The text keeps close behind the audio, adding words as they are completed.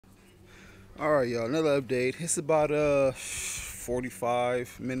Alright, y'all, another update. It's about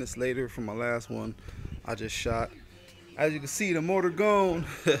 45 minutes later from my last one I just shot. As you can see, the motor gone.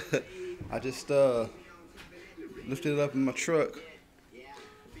 I just lifted it up in my truck.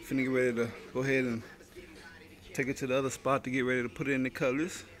 Finna get ready to go ahead and take it to the other spot to get ready to put it in the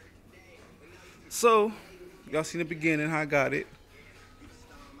cutlass. So, y'all seen the beginning how I got it.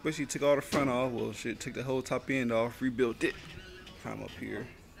 Basically took all the front off. Well, shit, took the whole top end off, rebuilt it. Climb up here.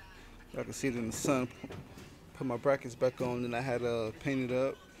 Y'all can see it in the sun. Put my brackets back on, then I had painted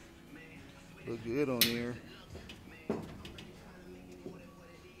up. Look good on there.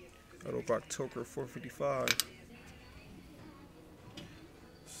 Edelbrock Toker 455.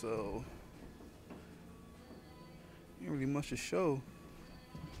 So, ain't really much to show.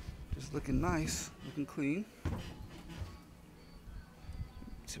 Just looking nice, looking clean. Let's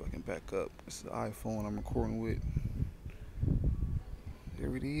see if I can back up. This is the iPhone I'm recording with.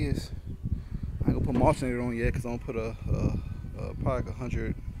 There it is. I ain't gonna put my alternator on yet because I'm gonna put probably like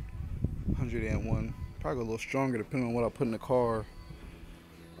 101. Probably a little stronger depending on what I put in the car.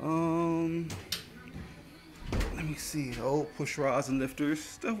 Let me see. The old push rods and lifters.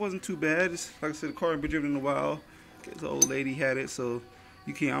 Stuff wasn't too bad. It's, like I said, the car ain't been driven in a while. The old lady had it, so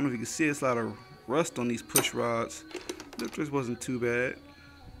you can't. I don't know if you can see. It's a lot of rust on these push rods. Lifters wasn't too bad.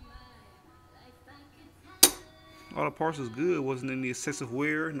 All the parts was good. Wasn't any excessive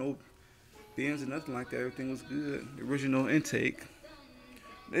wear. No bends or nothing like that. Everything was good. The original intake.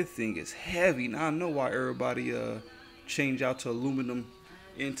 This thing is heavy. Now I know why everybody changed out to aluminum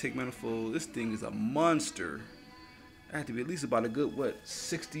intake manifold. This thing is a monster. I have to be at least about a good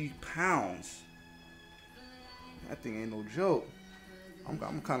 60 pounds. That thing ain't no joke. I'm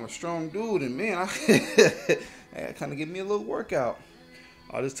kind of a strong dude, and man, I kind of give me a little workout.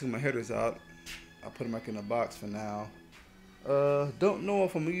 I just took my headers out. I put them back in the box for now. Don't know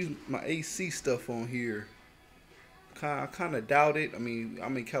if I'm gonna use my AC stuff on here. I kind of doubt it. I mean,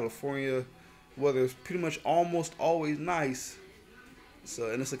 I'm in California. Weather's pretty much almost always nice. So,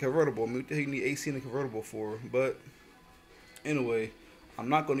 and it's a convertible. I mean, what the heck you need AC in a convertible for? But anyway, I'm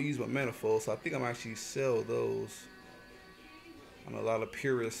not gonna use my manifold, so I think I'm actually sell those. I know a lot of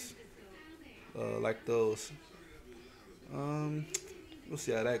purists like those. We'll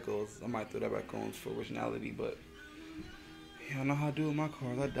see how that goes. I might throw that back on for originality, but I don't know how to do it with my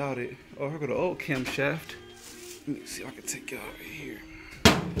cars. I doubt it. Oh, here go the old camshaft. Let me see if I can take it out right here.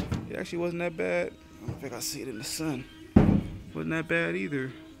 It actually wasn't that bad. I don't think I see it in the sun. Wasn't that bad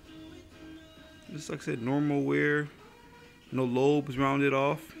either. Just like I said, normal wear. No lobes rounded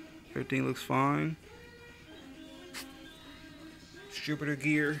off. Everything looks fine. Distributor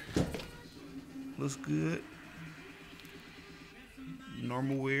gear looks good.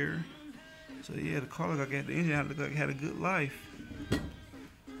 Normal wear. So yeah, the car looked like the engine looked like it had a good life.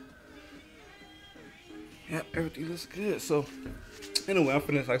 Yep, everything looks good. So anyway, I'm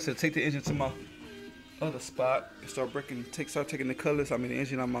finna, like I said, take the engine to my other spot and start taking the cutlass. I mean the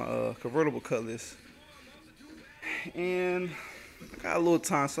engine on my convertible cutlass. And I got a little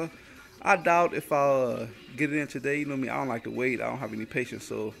time, so I doubt if I'll get it in today. You know me, I don't like to wait. I don't have any patience.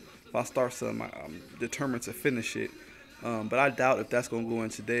 So if I start something, I'm determined to finish it. But I doubt if that's gonna go in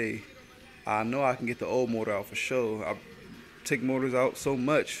today. I know I can get the old motor out for sure. I take motors out so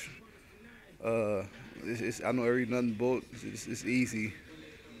much. I know every nut and bolt. It's easy.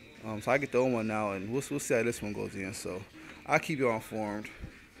 So I get the old one now, and we'll see how this one goes in. So I'll keep you all informed.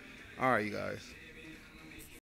 All right, you guys.